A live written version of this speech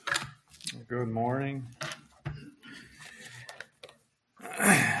Good morning.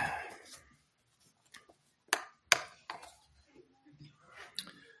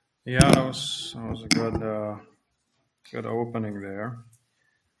 Yeah, that was a good opening there.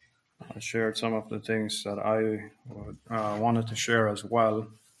 I shared some of the things that wanted to share as well.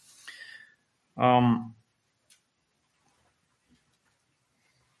 Um,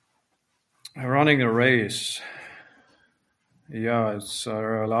 Running a race, yeah,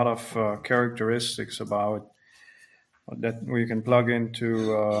 there are a lot of characteristics about that we can plug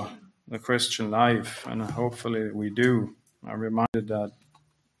into the Christian life, and hopefully we do. I'm reminded that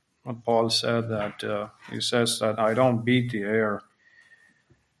what Paul said, that he says that I don't beat the air,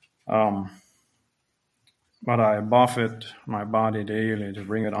 but I buffet my body daily to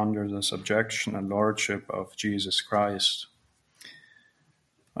bring it under the subjection and lordship of Jesus Christ.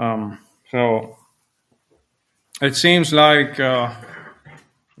 So it seems like a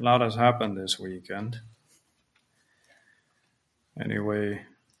lot has happened this weekend. Anyway,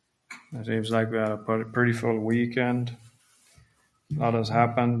 it seems like we had a pretty full weekend. A lot has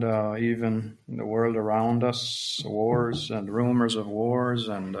happened, even in the world around us, wars and rumors of wars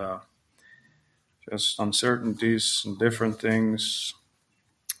and just uncertainties and different things,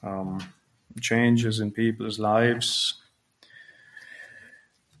 changes in people's lives.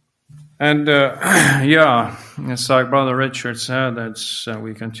 And yeah, it's like Brother Richard said, that's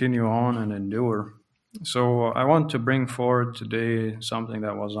we continue on and endure. So I want to bring forward today something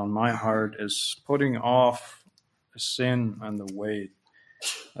that was on my heart, is putting off the sin and the weight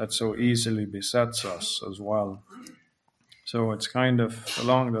that so easily besets us as well. So it's kind of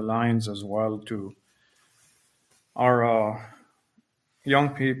along the lines as well to our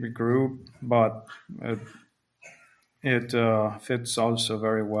young people group, but it fits also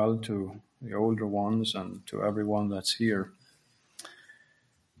very well to the older ones and to everyone that's here.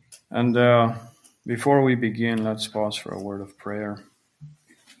 And before we begin, let's pause for a word of prayer.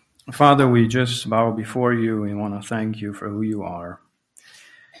 Father, we just bow before you. We want to thank you for who you are.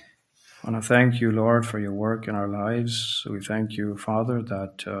 I want to thank you, Lord, for your work in our lives. We thank you, Father,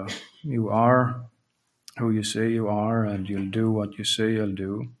 that you are who you say you are, and you'll do what you say you'll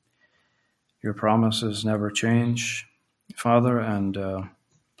do. Your promises never change, Father, and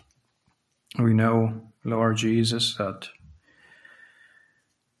we know, Lord Jesus, that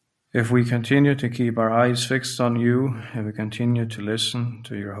if we continue to keep our eyes fixed on you, if we continue to listen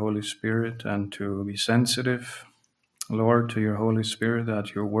to your Holy Spirit and to be sensitive, Lord, to your Holy Spirit,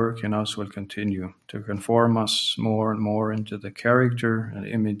 that your work in us will continue to conform us more and more into the character and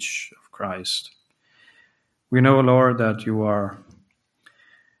image of Christ. We know, Lord, that you are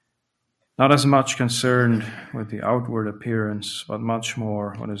not as much concerned with the outward appearance, but much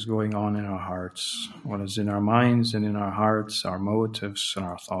more what is going on in our hearts, what is in our minds and in our hearts, our motives and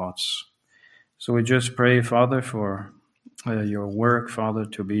our thoughts. So we just pray, Father, for your work, Father,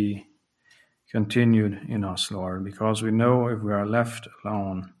 to be continued in us, Lord, because we know if we are left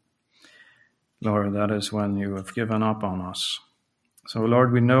alone, Lord, that is when you have given up on us. So,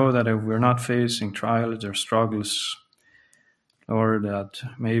 Lord, we know that if we're not facing trials or struggles, Lord, that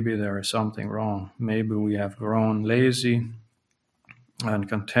maybe there is something wrong. Maybe we have grown lazy and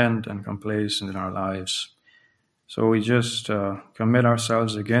content and complacent in our lives. So we just commit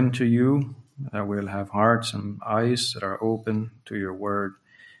ourselves again to you, that we'll have hearts and eyes that are open to your word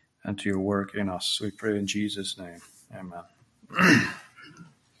and to your work in us. We pray in Jesus' name. Amen.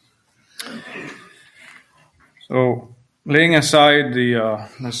 So, laying aside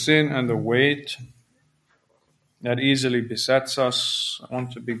the sin and the weight that easily besets us, I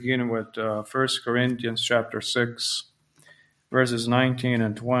want to begin with 1 Corinthians chapter 6, verses 19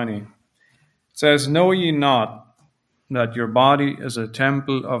 and 20. It says, "Know ye not that your body is a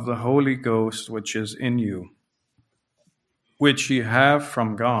temple of the Holy Ghost which is in you, which ye have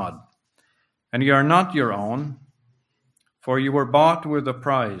from God, and ye are not your own, for you were bought with a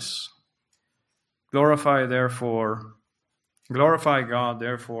price. Glorify God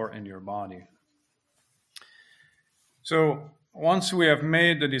therefore in your body." So once we have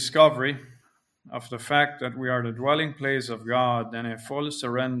made the discovery of the fact that we are the dwelling place of God, then a full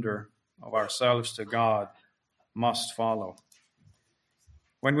surrender of ourselves to God must follow.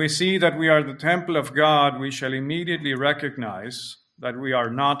 When we see that we are the temple of God, we shall immediately recognize that we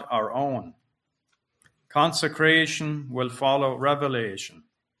are not our own. Consecration will follow revelation.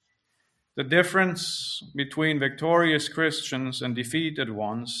 The difference between victorious Christians and defeated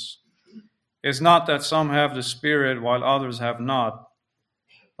ones is not that some have the Spirit while others have not,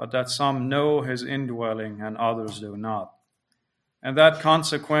 but that some know his indwelling and others do not. And that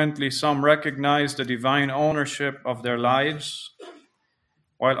consequently some recognize the divine ownership of their lives,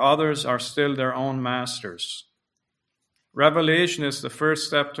 while others are still their own masters. Revelation is the first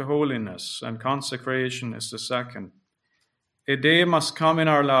step to holiness, and consecration is the second. A day must come in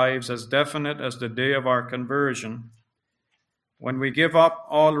our lives as definite as the day of our conversion, when we give up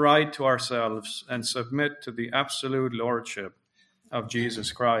all right to ourselves and submit to the absolute lordship of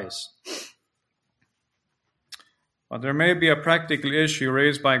Jesus Christ. But there may be a practical issue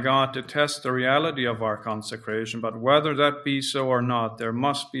raised by God to test the reality of our consecration, but whether that be so or not, there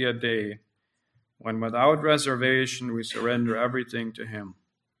must be a day when without reservation we surrender everything to Him.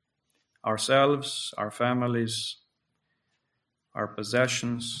 Ourselves, our families, our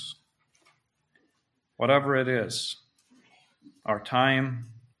possessions, whatever it is, our time,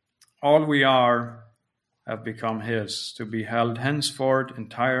 all we are have become His, to be held henceforth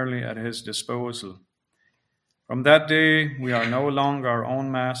entirely at His disposal. From that day, we are no longer our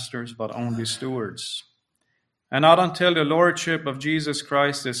own masters, but only stewards. And not until the lordship of Jesus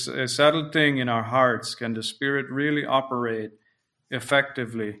Christ is a settled thing in our hearts can the Spirit really operate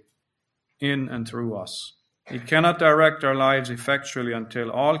effectively in and through us. He cannot direct our lives effectually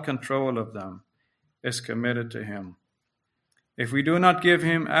until all control of them is committed to Him. If we do not give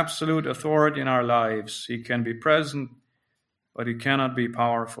Him absolute authority in our lives, He can be present, but He cannot be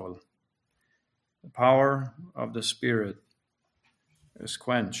powerful. The power of the Spirit is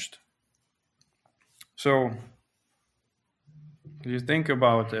quenched. So, if you think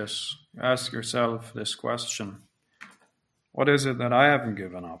about this, ask yourself this question: what is it that I haven't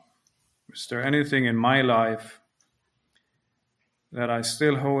given up? Is there anything in my life that I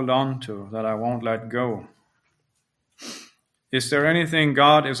still hold on to, that I won't let go? Is there anything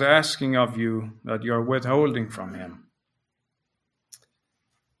God is asking of you that you're withholding from Him?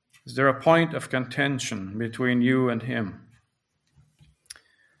 Is there a point of contention between you and Him?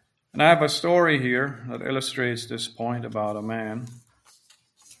 And I have a story here that illustrates this point about a man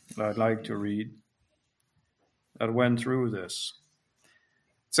that I'd like to read that went through this.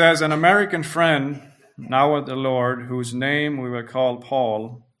 It says, an American friend, now with the Lord, whose name we will call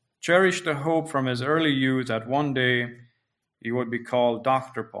Paul, cherished the hope from his early youth that one day he would be called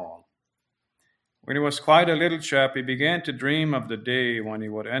Dr. Paul. When he was quite a little chap, he began to dream of the day when he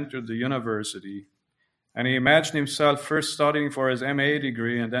would enter the university, and he imagined himself first studying for his MA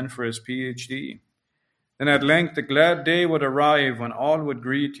degree and then for his PhD. Then at length the glad day would arrive when all would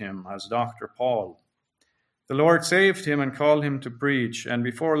greet him as Dr. Paul. The Lord saved him and called him to preach, and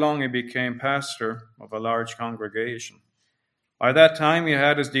before long he became pastor of a large congregation. By that time he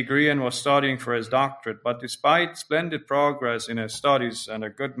had his degree and was studying for his doctorate, but despite splendid progress in his studies and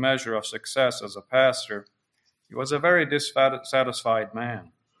a good measure of success as a pastor, he was a very dissatisfied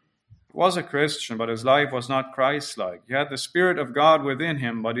man. He was a Christian, but his life was not Christ-like. He had the Spirit of God within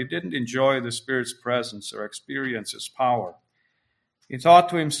him, but he didn't enjoy the Spirit's presence or experience His power. He thought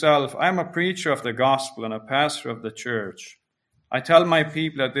to himself, I'm a preacher of the gospel and a pastor of the church. I tell my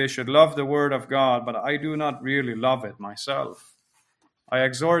people that they should love the word of God, but I do not really love it myself. I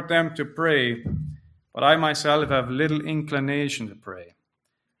exhort them to pray, but I myself have little inclination to pray.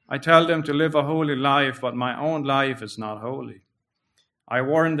 I tell them to live a holy life, but my own life is not holy. I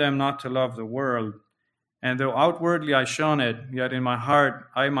warn them not to love the world, and though outwardly I shun it, yet in my heart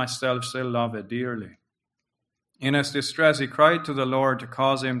I myself still love it dearly. In his distress he cried to the Lord to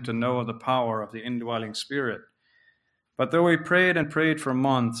cause him to know the power of the indwelling Spirit. But though he prayed and prayed for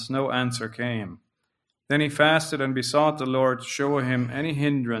months, no answer came. Then he fasted and besought the Lord to show him any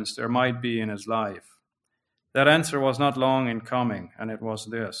hindrance there might be in his life. That answer was not long in coming, and it was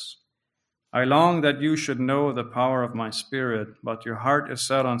this: I long that you should know the power of my Spirit, but your heart is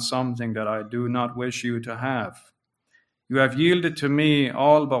set on something that I do not wish you to have. You have yielded to me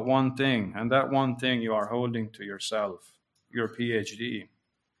all but one thing, and that one thing you are holding to yourself, your PhD.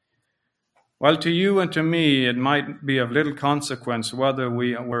 Well, to you and to me, it might be of little consequence whether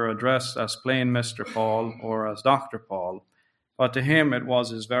we were addressed as plain Mr. Paul or as Dr. Paul, but to him it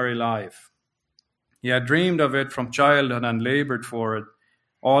was his very life. He had dreamed of it from childhood and labored for it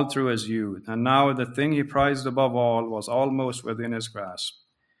all through his youth, and now the thing he prized above all was almost within his grasp.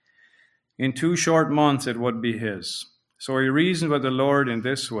 In 2 short months it would be his. So he reasoned with the Lord in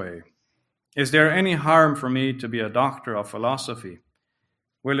this way: Is there any harm for me to be a doctor of philosophy?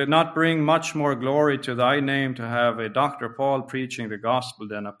 Will it not bring much more glory to thy name to have a Dr. Paul preaching the gospel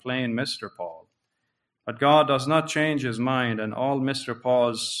than a plain Mr. Paul? But God does not change his mind, and all Mr.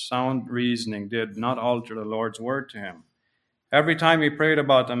 Paul's sound reasoning did not alter the Lord's word to him. Every time he prayed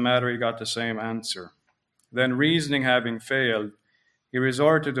about the matter, he got the same answer. Then, reasoning having failed, he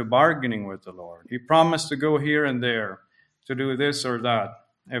resorted to bargaining with the Lord. He promised to go here and there, to do this or that,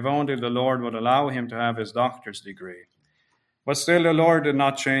 if only the Lord would allow him to have his doctor's degree. But still, the Lord did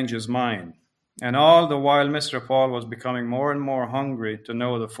not change his mind. And all the while, Mr. Paul was becoming more and more hungry to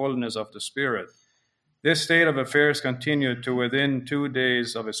know the fullness of the Spirit. This state of affairs continued to within 2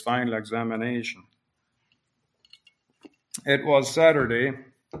 days of his final examination. It was Saturday,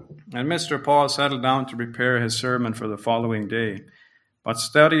 and Mr. Paul settled down to prepare his sermon for the following day. But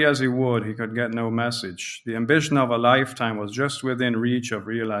study as he would, he could get no message. The ambition of a lifetime was just within reach of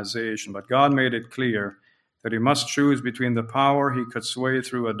realization, but God made it clear that he must choose between the power he could sway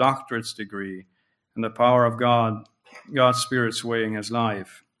through a doctorate's degree and the power of God's Spirit swaying his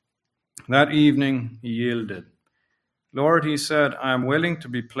life. That evening, he yielded. Lord, he said, I am willing to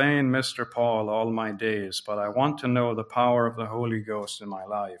be plain Mr. Paul all my days, but I want to know the power of the Holy Ghost in my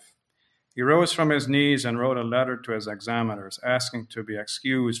life. He rose from his knees and wrote a letter to his examiners, asking to be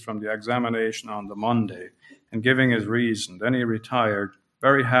excused from the examination on the Monday and giving his reason. Then he retired,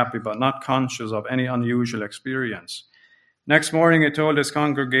 very happy but not conscious of any unusual experience. Next morning, he told his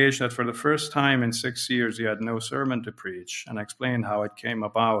congregation that for the first time in 6 years he had no sermon to preach, and explained how it came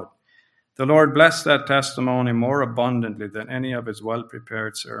about. The Lord blessed that testimony more abundantly than any of his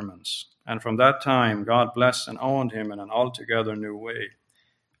well-prepared sermons. And from that time, God blessed and owned him in an altogether new way.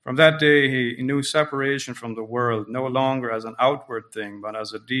 From that day, he knew separation from the world, no longer as an outward thing, but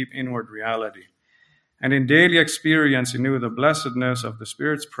as a deep inward reality. And in daily experience, he knew the blessedness of the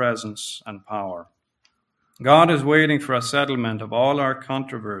Spirit's presence and power. God is waiting for a settlement of all our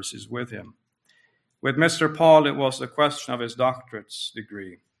controversies with him. With Mr. Paul, it was the question of his doctorate's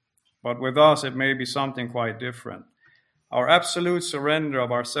degree. But with us, it may be something quite different. Our absolute surrender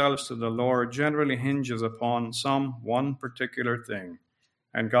of ourselves to the Lord generally hinges upon one particular thing.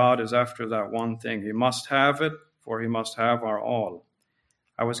 And God is after that one thing. He must have it, for he must have our all.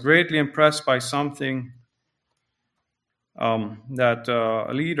 I was greatly impressed by something that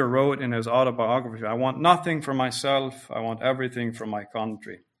a leader wrote in his autobiography. I want nothing for myself. I want everything for my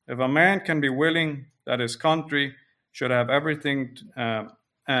country. If a man can be willing that his country should have everything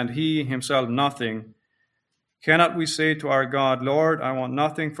and he himself nothing, cannot we say to our God, Lord, I want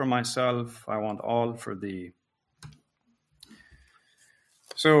nothing for myself. I want all for thee.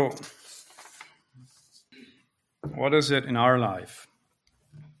 So, what is it in our life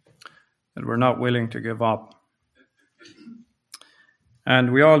that we're not willing to give up?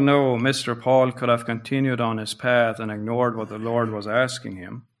 And we all know Mr. Paul could have continued on his path and ignored what the Lord was asking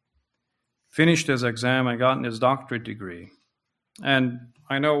him, finished his exam and gotten his doctorate degree. And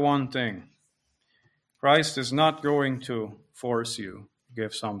I know one thing. Christ is not going to force you to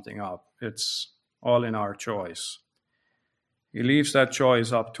give something up. It's all in our choice. He leaves that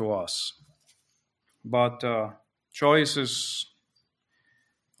choice up to us. But choices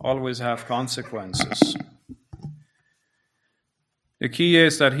always have consequences. The key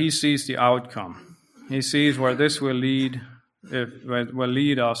is that he sees the outcome. He sees where this will lead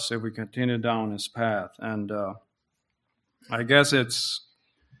us if we continue down his path. And I guess it's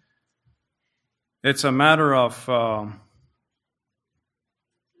a matter of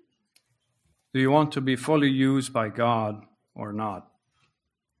do you want to be fully used by God or not?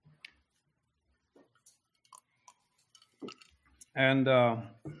 And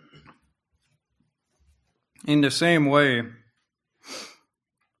in the same way,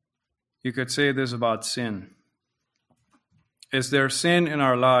 you could say this about sin. Is there sin in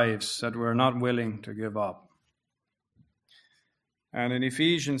our lives that we're not willing to give up? And in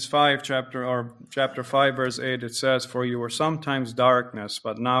Ephesians 5, chapter 5, verse 8, it says, For you were sometimes darkness,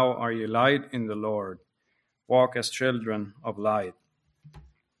 but now are ye light in the Lord. Walk as children of light.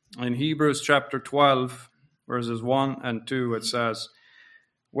 In Hebrews chapter 12, verses 1 and 2, it says,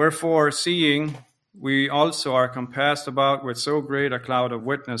 Wherefore, seeing we also are compassed about with so great a cloud of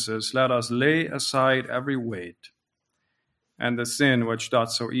witnesses, let us lay aside every weight and the sin which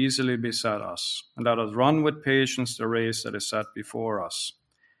doth so easily beset us, and let us run with patience the race that is set before us.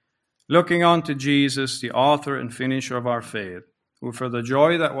 Looking unto Jesus, the author and finisher of our faith, who for the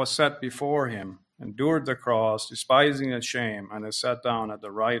joy that was set before him endured the cross, despising the shame, and is set down at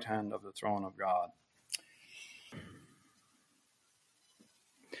the right hand of the throne of God.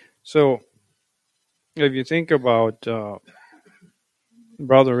 So, if you think about,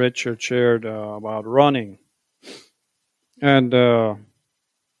 Brother Richard shared about running, and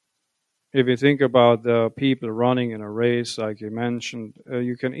if you think about the people running in a race, like you mentioned,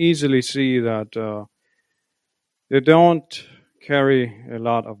 you can easily see that they don't carry a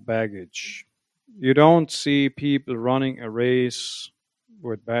lot of baggage. You don't see people running a race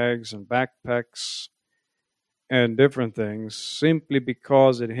with bags and backpacks and different things simply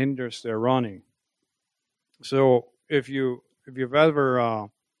because it hinders their running. So if you've ever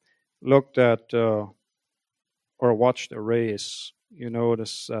looked at or watch the race, you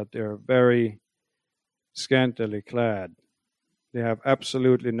notice that they're very scantily clad. They have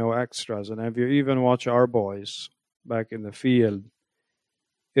absolutely no extras. And if you even watch our boys back in the field,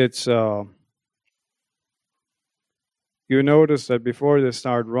 it's you notice that before they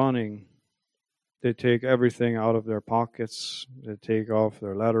start running, they take everything out of their pockets. They take off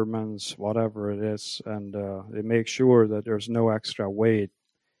their Lettermans, whatever it is, and they make sure that there's no extra weight.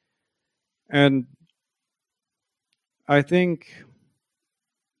 And I think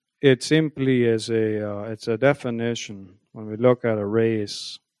it simply is it's a definition when we look at a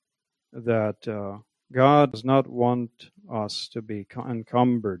race that God does not want us to be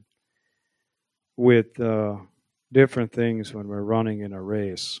encumbered with different things when we're running in a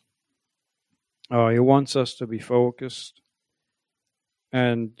race. He wants us to be focused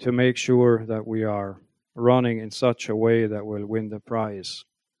and to make sure that we are running in such a way that we'll win the prize.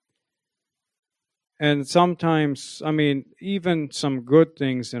 And sometimes, even some good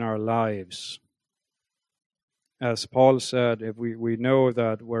things in our lives, as Paul said, if we know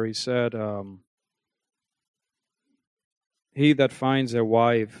that where he said, he that finds a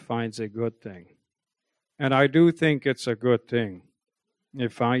wife finds a good thing. And I do think it's a good thing.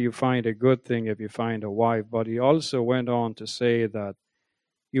 If you find a good thing if you find a wife. But he also went on to say that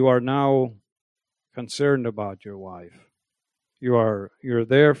you are now concerned about your wife. You're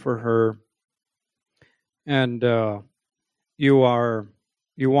there for her, and you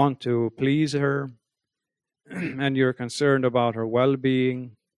want to please her, and you're concerned about her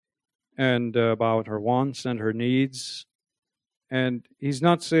well-being and about her wants and her needs. And he's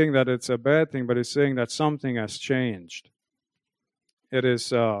not saying that it's a bad thing, but he's saying that something has changed. It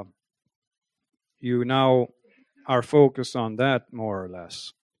is you now are focused on that more or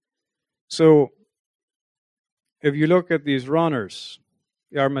less. So if you look at these runners,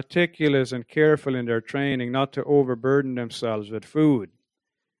 they are meticulous and careful in their training not to overburden themselves with food,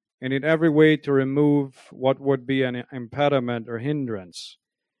 and in every way to remove what would be an impediment or hindrance.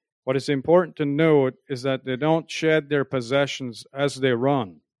 What is important to note is that they don't shed their possessions as they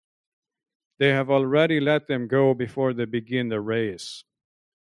run. They have already let them go before they begin the race.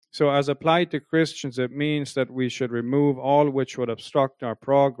 So as applied to Christians, it means that we should remove all which would obstruct our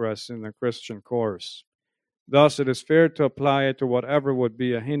progress in the Christian course. Thus, it is fair to apply it to whatever would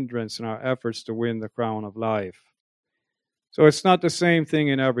be a hindrance in our efforts to win the crown of life. So it's not the same thing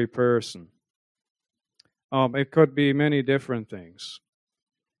in every person. It could be many different things.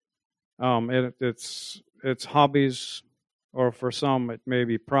 It's hobbies, or for some it may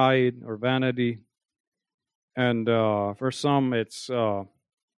be pride or vanity, and for some it's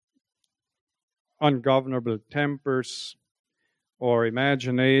ungovernable tempers or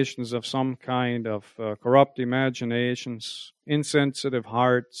imaginations of some kind of corrupt imaginations, insensitive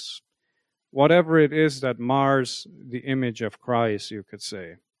hearts, whatever it is that mars the image of Christ, you could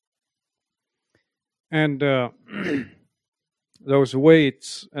say. And those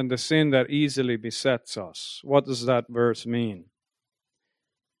weights and the sin that easily besets us. What does that verse mean?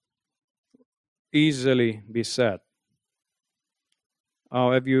 Easily beset.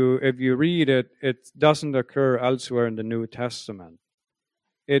 If you read it, it doesn't occur elsewhere in the New Testament.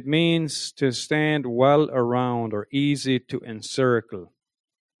 It means to stand well around or easy to encircle.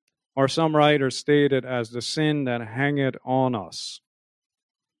 Or some writers state it as the sin that hangeth on us.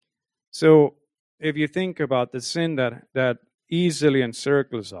 So if you think about the sin that easily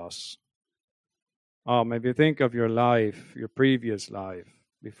encircles us, if you think of your life, your previous life,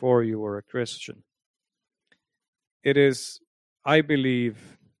 before you were a Christian, it is, I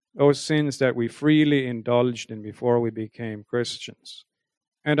believe, those sins that we freely indulged in before we became Christians.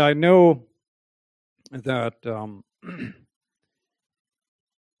 And I know that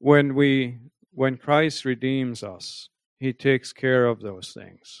when Christ redeems us, He takes care of those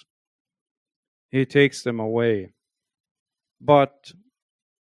things. He takes them away. But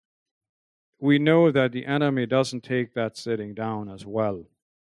we know that the enemy doesn't take that sitting down as well.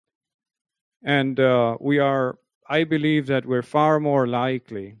 And I believe that we're far more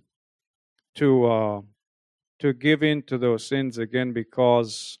likely to give in to those sins again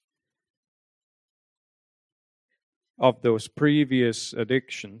because of those previous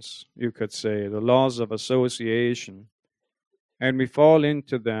addictions, you could say, the laws of association, and we fall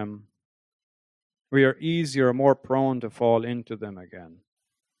into them. We are easier, more prone to fall into them again.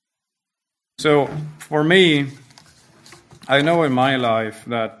 So for me, I know in my life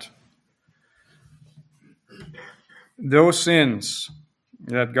that those sins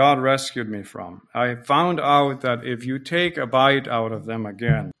that God rescued me from, I found out that if you take a bite out of them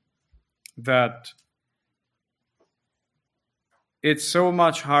again, that it's so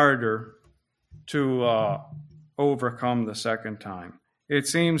much harder to overcome the second time. It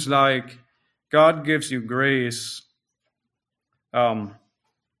seems like God gives you grace that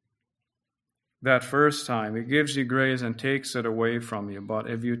first time. He gives you grace and takes it away from you. But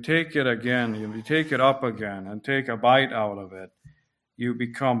if you take it again, if you take it up again and take a bite out of it, you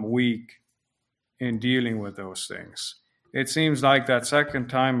become weak in dealing with those things. It seems like that second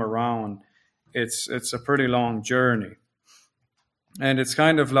time around, it's a pretty long journey. And it's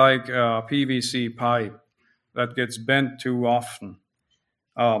kind of like a PVC pipe that gets bent too often.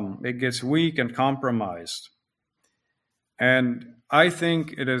 It gets weak and compromised. And I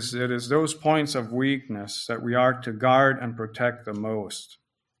think it is those points of weakness that we are to guard and protect the most.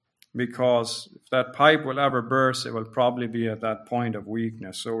 Because if that pipe will ever burst, it will probably be at that point of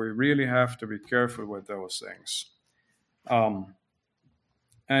weakness. So we really have to be careful with those things.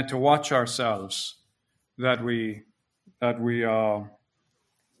 And to watch ourselves that we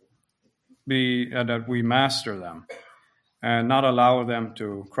master them and not allow them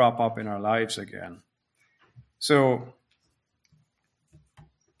to crop up in our lives again. So,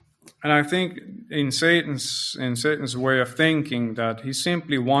 and I think in Satan's way of thinking that he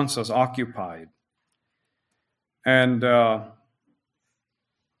simply wants us occupied. And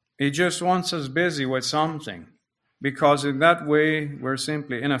he just wants us busy with something. Because in that way, we're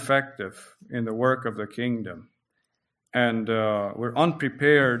simply ineffective in the work of the kingdom. And we're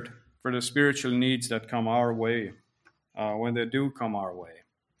unprepared for the spiritual needs that come our way, when they do come our way.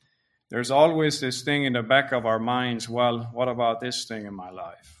 There's always this thing in the back of our minds, well, what about this thing in my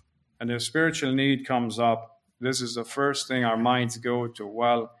life? And if spiritual need comes up, this is the first thing our minds go to,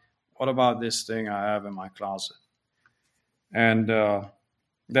 well, what about this thing I have in my closet? And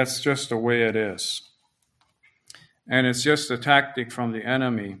that's just the way it is. And it's just a tactic from the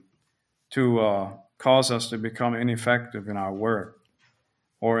enemy to cause us to become ineffective in our work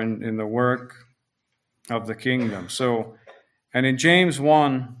or in the work of the kingdom. So, and in James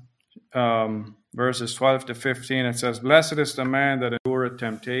 1, verses 12 to 15, it says, "Blessed is the man that endureth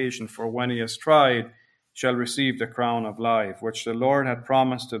temptation, for when he is tried, shall receive the crown of life, which the Lord hath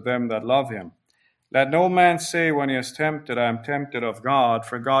promised to them that love him. Let no man say when he is tempted, I am tempted of God,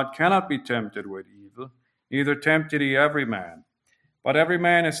 for God cannot be tempted with evil, neither tempted he every man. But every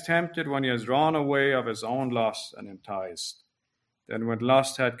man is tempted when he is drawn away of his own lust and enticed. Then when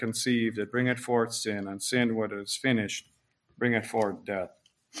lust had conceived, it bringeth forth sin, and sin, when it is finished, bringeth forth death."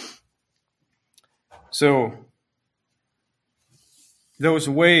 So, those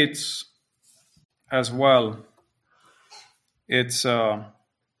weights as well, it's,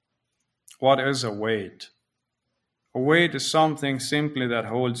 what is a weight? A weight is something simply that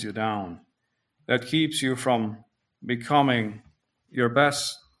holds you down, that keeps you from becoming your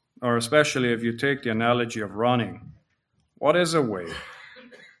best, or especially if you take the analogy of running. What is a weight?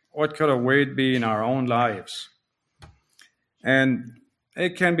 What could a weight be in our own lives? And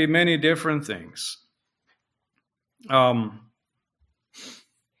it can be many different things.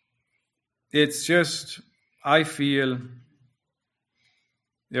 It's just, I feel,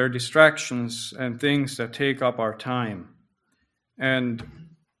 there are distractions and things that take up our time. And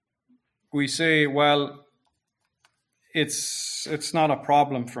we say, well, it's not a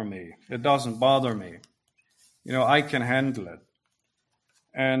problem for me. It doesn't bother me. I can handle it.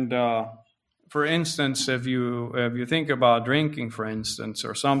 And for instance, if you think about drinking, for instance,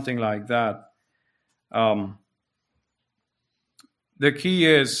 or something like that, the key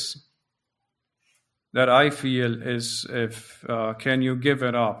is that I feel is if can you give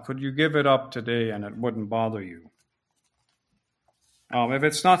it up? Could you give it up today and it wouldn't bother you? If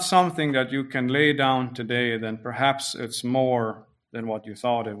it's not something that you can lay down today, then perhaps it's more than what you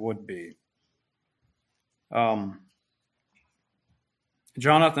thought it would be.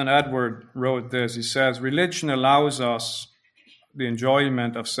 Jonathan Edward wrote this. He says, "Religion allows us the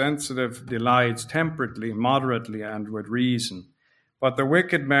enjoyment of sensitive delights temperately, moderately, and with reason. But the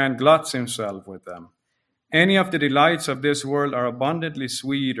wicked man gluts himself with them. Any of the delights of this world are abundantly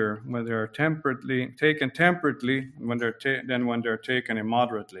sweeter when they are taken temperately than when they're taken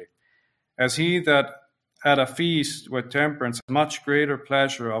immoderately. As he that at a feast with temperance has much greater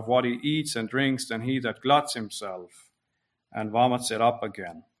pleasure of what he eats and drinks than he that gluts himself and vomits it up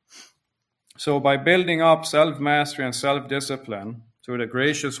again." So by building up self-mastery and self-discipline through the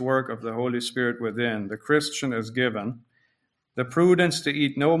gracious work of the Holy Spirit within, the Christian is given the prudence to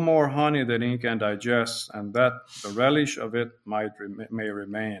eat no more honey than he can digest, and that the relish of it may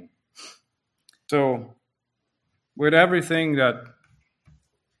remain. So, with everything that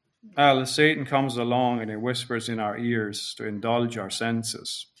Satan comes along and he whispers in our ears to indulge our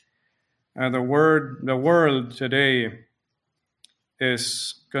senses, and the world today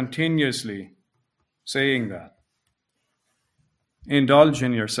is continuously saying that. indulge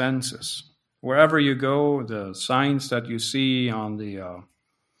in your senses. Wherever you go, the signs that you see on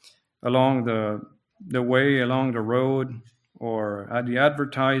along the way, along the road, or at the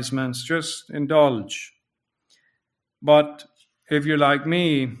advertisements, just indulge. But if you're like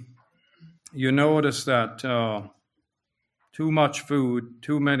me, you notice that too much food,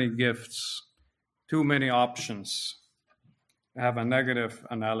 too many gifts, too many options have a negative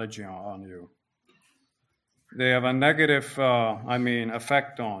analogy on you. They have a negative,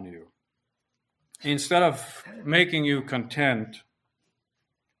 effect on you. Instead of making you content,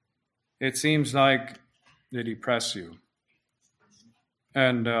 it seems like they depress you.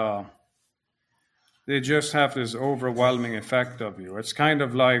 And they just have this overwhelming effect of you. It's kind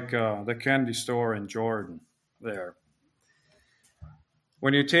of like the candy store in Jordan there.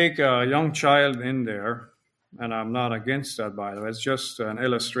 When you take a young child in there, and I'm not against that, by the way, it's just an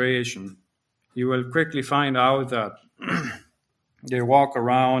illustration, you will quickly find out that they walk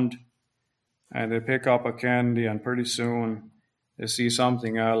around and they pick up a candy, and pretty soon they see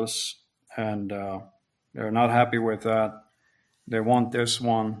something else, and they're not happy with that. They want this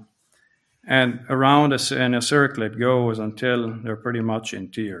one. And around in a circle it goes until they're pretty much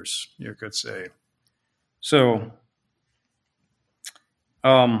in tears, you could say. So,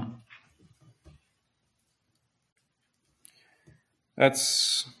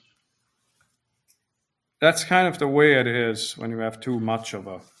 that's kind of the way it is when you have too much of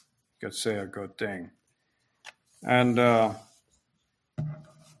you could say, a good thing. And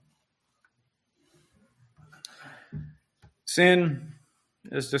sin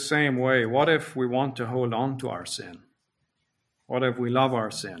is the same way. What if we want to hold on to our sin? What if we love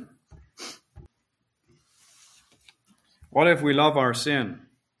our sin? What if we love our sin?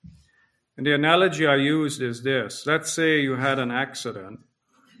 And the analogy I used is this. Let's say you had an accident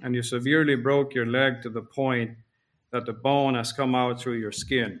and you severely broke your leg to the point that the bone has come out through your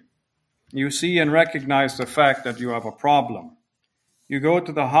skin. You see and recognize the fact that you have a problem. You go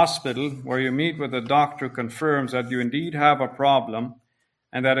to the hospital where you meet with a doctor who confirms that you indeed have a problem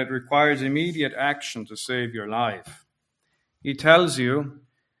and that it requires immediate action to save your life. He tells you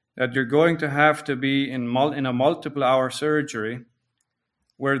that you're going to have to be in a multiple-hour surgery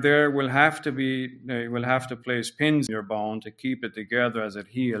where they will have to place pins in your bone to keep it together as it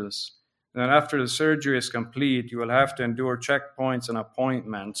heals. Then after the surgery is complete, you will have to endure checkpoints and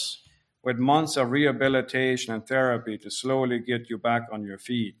appointments with months of rehabilitation and therapy to slowly get you back on your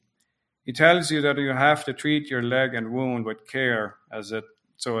feet. He tells you that you have to treat your leg and wound with care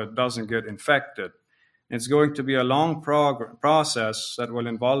so it doesn't get infected. It's going to be a long process that will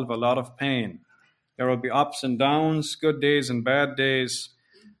involve a lot of pain. There will be ups and downs, good days and bad days,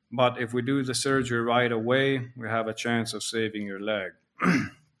 but if we do the surgery right away, we have a chance of saving your leg.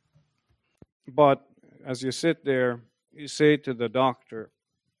 But as you sit there, you say to the doctor,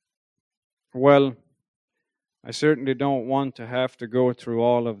 well, I certainly don't want to have to go through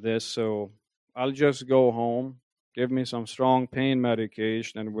all of this, so I'll just go home, give me some strong pain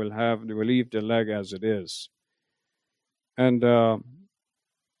medication, and we'll leave the leg as it is. And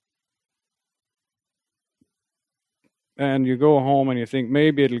you go home and you think,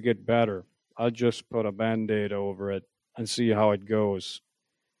 maybe it'll get better. I'll just put a Band-Aid over it and see how it goes.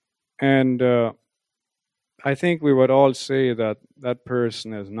 And I think we would all say that that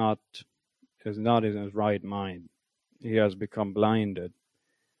person is not in his right mind. He has become blinded.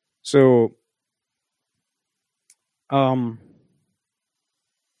 So, and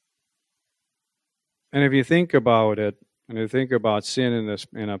if you think about it, and you think about sin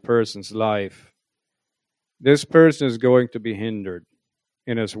in a person's life, this person is going to be hindered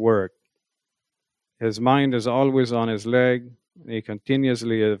in his work. His mind is always on his leg. He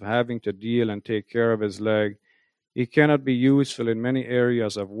continuously is having to deal and take care of his leg. He cannot be useful in many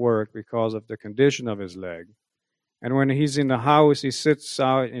areas of work because of the condition of his leg. And when he's in the house, he sits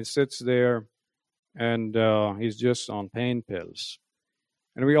there, and he's just on pain pills.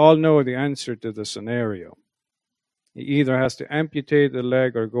 And we all know the answer to the scenario. He either has to amputate the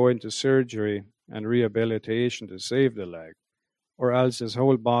leg or go into surgery and rehabilitation to save the leg, or else his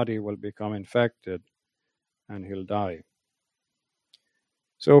whole body will become infected and he'll die.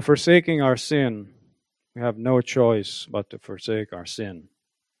 So forsaking our sin, we have no choice but to forsake our sin.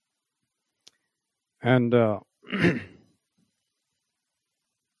 And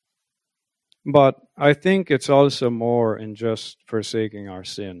but I think it's also more in just forsaking our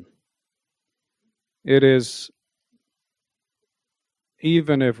sin. It is,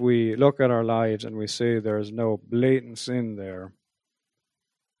 even if we look at our lives and we say there's no blatant sin there,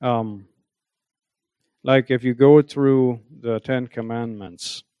 like if you go through the 10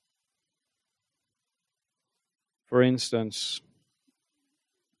 Commandments, for instance,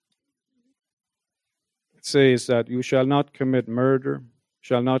 It says that you shall not commit murder,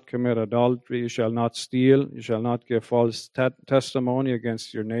 shall not commit adultery, you shall not steal, you shall not give false testimony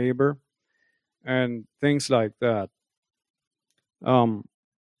against your neighbor, and things like that. Um,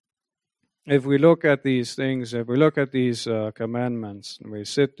 if we look at these things, if we look at these commandments, and we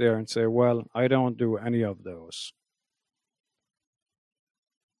sit there and say, well, I don't do any of those.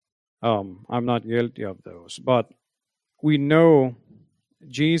 I'm not guilty of those. But we know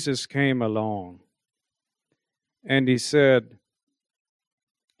Jesus came along and he said,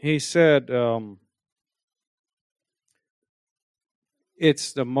 it's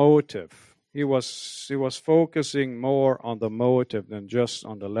the motive. He was focusing more on the motive than just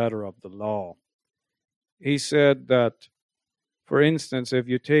on the letter of the law. He said that, for instance, if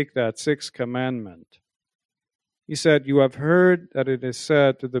you take that sixth commandment, he said, you have heard that it is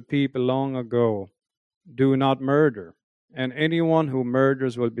said to the people long ago, do not murder, and anyone who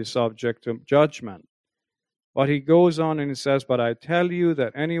murders will be subject to judgment. But he goes on and he says, but I tell you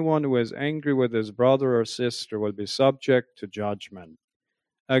that anyone who is angry with his brother or sister will be subject to judgment.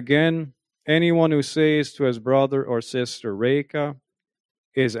 Again, anyone who says to his brother or sister, Reka,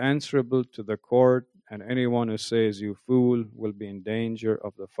 is answerable to the court, and anyone who says, you fool, will be in danger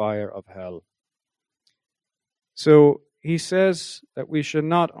of the fire of hell. So he says that we should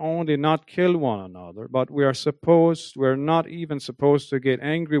not only not kill one another, but we're not even supposed to get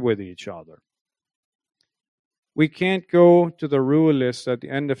angry with each other. We can't go to the rule list at the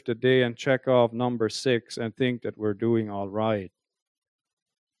end of the day and check off number 6 and think that we're doing all right.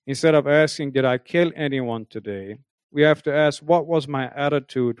 Instead of asking, did I kill anyone today? We have to ask, what was my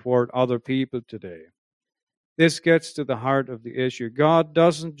attitude toward other people today? This gets to the heart of the issue. God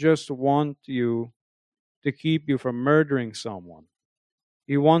doesn't just want you to keep you from murdering someone.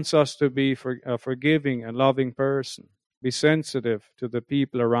 He wants us to be a forgiving and loving person, be sensitive to the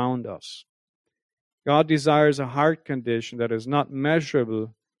people around us. God desires a heart condition that is not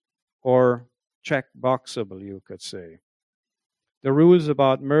measurable or check-boxable, you could say. The rules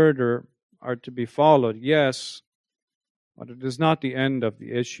about murder are to be followed, yes, but it is not the end of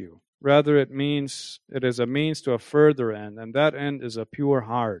the issue. Rather, it is a means to a further end, and that end is a pure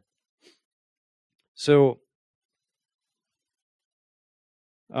heart. So,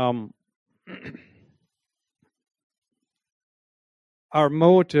 our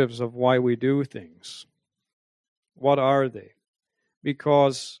motives of why we do things, what are they?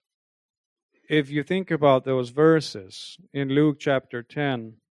 Because if you think about those verses in Luke chapter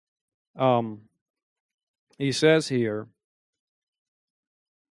 10, he says here,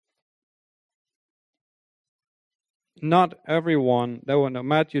 not everyone,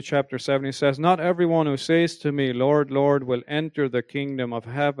 Matthew chapter 7, he says, not everyone who says to me, Lord, Lord, will enter the kingdom of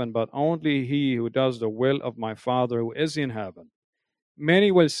heaven, but only he who does the will of my Father who is in heaven.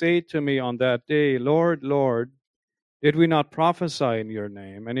 Many will say to me on that day, Lord, Lord, did we not prophesy in your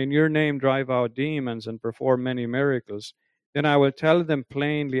name, and in your name drive out demons and perform many miracles? Then I will tell them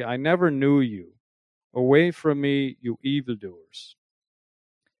plainly, I never knew you. Away from me, you evildoers.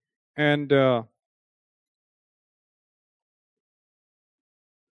 And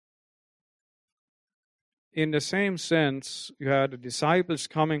in the same sense, you had the disciples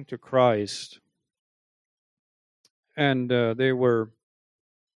coming to Christ, and they were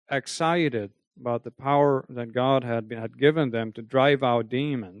excited about the power that God had given them to drive out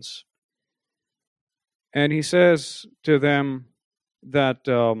demons. And he says to them that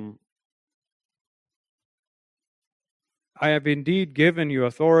I have indeed given you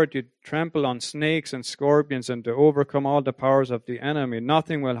authority to trample on snakes and scorpions and to overcome all the powers of the enemy.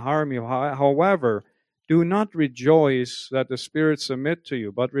 Nothing will harm you. However, do not rejoice that the spirits submit to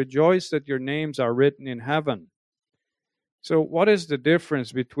you, but rejoice that your names are written in heaven. So what is the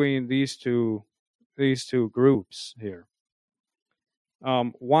difference between these two groups here?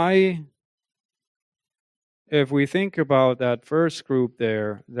 Why, if we think about that first group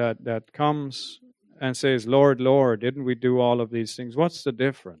there that comes and says, Lord, Lord, didn't we do all of these things? What's the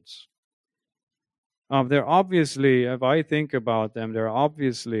difference? They're obviously, if I think about them, they're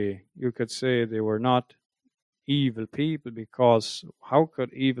obviously, you could say they were not evil people, because how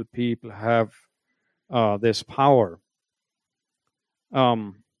could evil people have this power?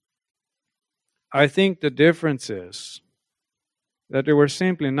 I think the difference is that they were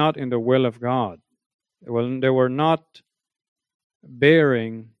simply not in the will of God. They were not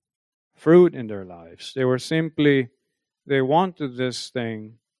bearing fruit in their lives. They wanted this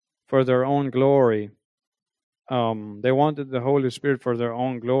thing for their own glory. They wanted the Holy Spirit for their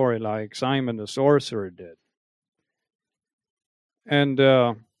own glory, like Simon the sorcerer did. And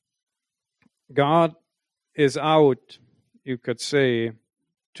God is out, you could say,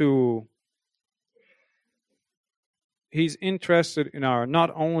 to he's interested in our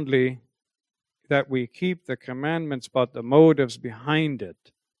not only that we keep the commandments, but the motives behind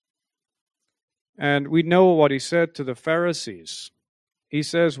it. And we know what he said to the Pharisees. He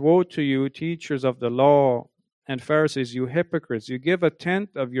says, "Woe to you, teachers of the law and Pharisees, you hypocrites! You give a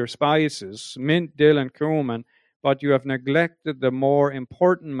tenth of your spices, mint, dill, and cumin, but you have neglected the more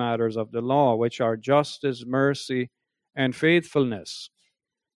important matters of the law, which are justice, mercy, and faithfulness.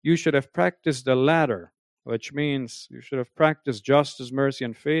 You should have practiced the latter," which means you should have practiced justice, mercy,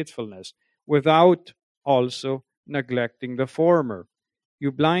 and faithfulness, without also neglecting the former.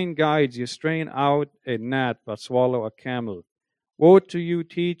 You blind guides, you strain out a gnat, but swallow a camel. Woe to you,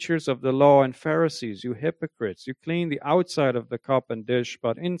 teachers of the law and Pharisees, you hypocrites! You clean the outside of the cup and dish,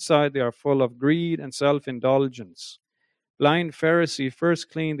 but inside they are full of greed and self-indulgence. Blind Pharisee,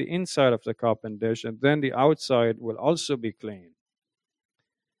 first clean the inside of the cup and dish, and then the outside will also be clean.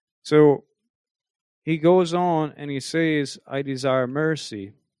 So he goes on and he says, I desire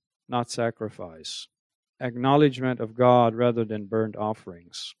mercy, not sacrifice. Acknowledgement of God rather than burnt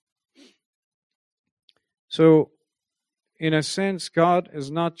offerings. So, in a sense, God is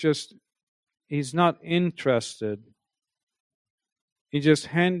not just, he's not interested in just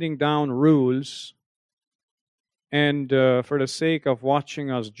handing down rules and for the sake of watching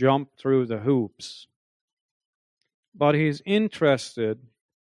us jump through the hoops. But he's interested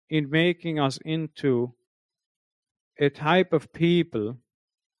in making us into a type of people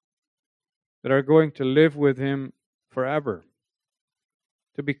that are going to live with him forever,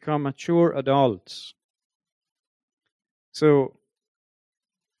 to become mature adults. So,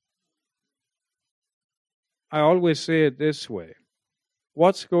 I always say it this way.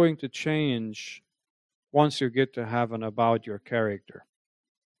 What's going to change once you get to heaven about your character?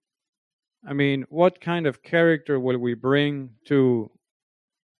 I mean, what kind of character will we bring to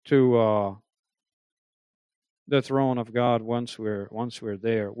the throne of God once we're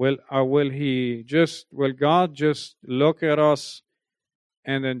there? Will God just look at us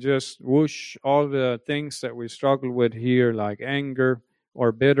and then just whoosh all the things that we struggle with here, like anger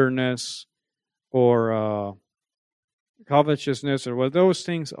or bitterness or covetousness, or will those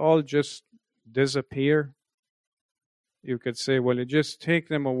things all just disappear? You could say, well, you just take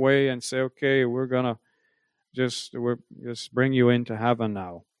them away and say, okay, we're gonna just bring you into heaven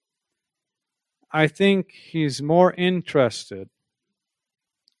now. I think he's more interested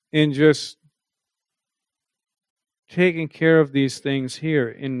in just taking care of these things here,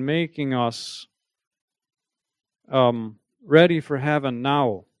 in making us ready for heaven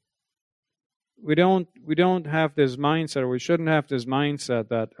now. We don't have this mindset, or we shouldn't have this mindset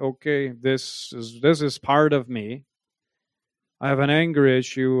that, okay, this is part of me. I have an anger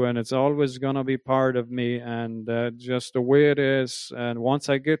issue, and it's always going to be part of me, and just the way it is. And once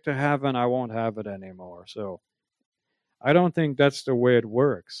I get to heaven, I won't have it anymore. So I don't think that's the way it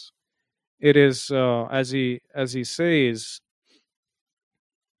works. It is, as he says,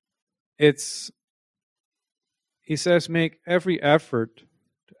 he says, make every effort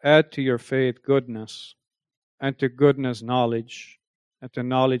to add to your faith goodness, and to goodness knowledge, and to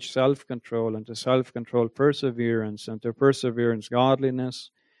knowledge self-control, and to self-control perseverance, and to perseverance godliness,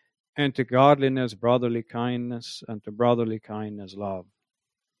 and to godliness brotherly kindness, and to brotherly kindness love.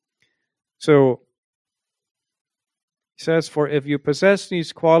 So, he says, for if you possess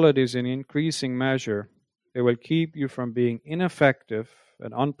these qualities in increasing measure, they will keep you from being ineffective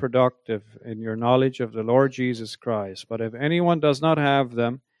and unproductive in your knowledge of the Lord Jesus Christ. But if anyone does not have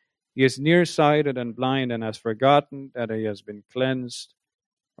them, he is nearsighted and blind, and has forgotten that he has been cleansed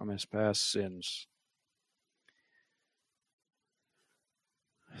from his past sins.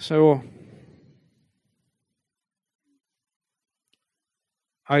 So,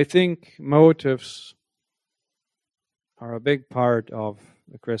 I think motives are a big part of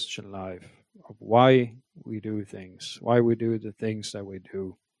the Christian life, of why we do things, why we do the things that we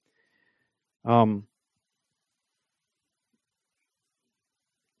do.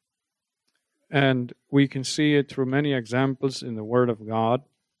 And we can see it through many examples in the Word of God,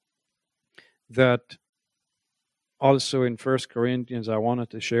 that also in 1 Corinthians, I wanted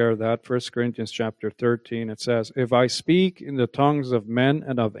to share that. 1 Corinthians chapter 13, it says, if I speak in the tongues of men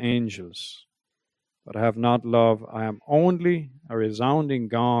and of angels, but I have not love, I am only a resounding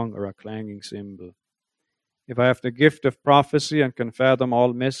gong or a clanging cymbal. If I have the gift of prophecy and can fathom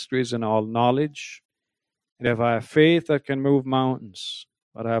all mysteries and all knowledge, and if I have faith that can move mountains,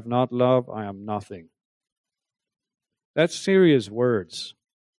 but I have not love, I am nothing. That's serious words.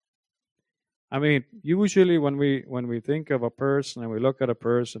 I mean, usually when we think of a person and we look at a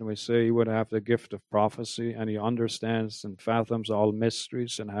person, we say he would have the gift of prophecy and he understands and fathoms all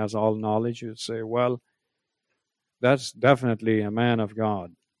mysteries and has all knowledge. You'd say, well, That's definitely a man of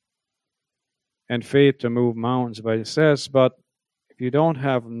God. And faith to move mountains. But it says, but if you don't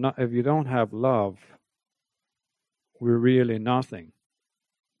have love, we're really nothing.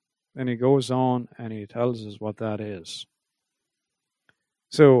 And he goes on and he tells us what that is.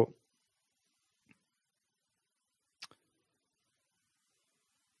 So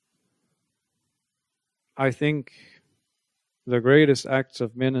I think the greatest acts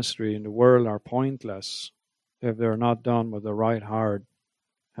of ministry in the world are pointless if they're not done with the right heart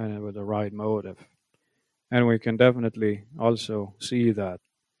and with the right motive. And we can definitely also see that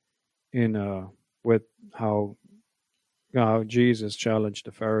in with how Jesus challenged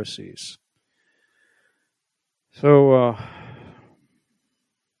the Pharisees. So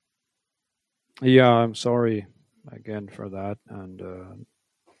yeah, I'm sorry again for that, and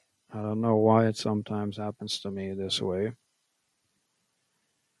I don't know why it sometimes happens to me this way.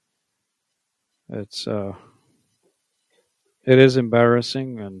 It is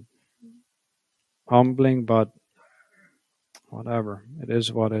embarrassing and humbling, but whatever. It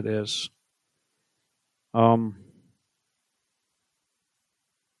is what it is. Um,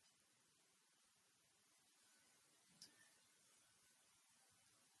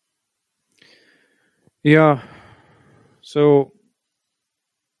 yeah. So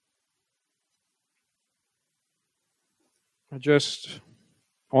I just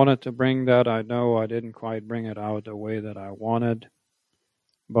wanted to bring that. I know I didn't quite bring it out the way that I wanted,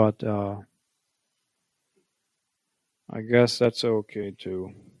 but I guess that's okay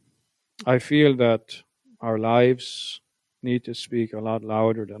too. I feel that our lives need to speak a lot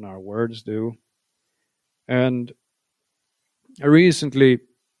louder than our words do. And recently,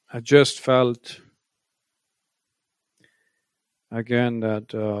 I just felt again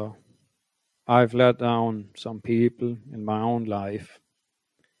that I've let down some people in my own life.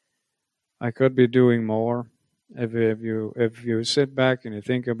 I could be doing more. If you sit back and you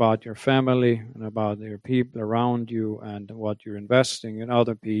think about your family and about your people around you and what you're investing in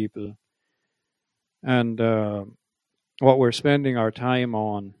other people and what we're spending our time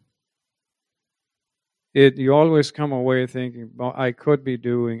on, you always come away thinking, well, I could be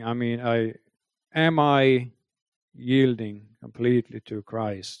doing. I mean, I yielding completely to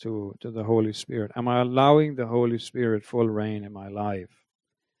Christ, to the Holy Spirit? Am I allowing the Holy Spirit full reign in my life?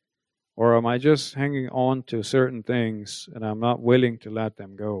 Or am I just hanging on to certain things and I'm not willing to let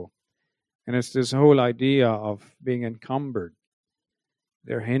them go? And it's this whole idea of being encumbered.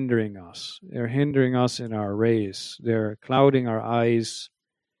 They're hindering us. They're hindering us in our race. They're clouding our eyes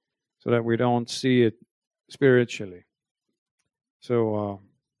so that we don't see it spiritually. So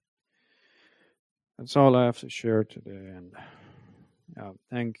that's all I have to share today. And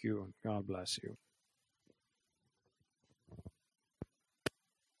thank you. God bless you.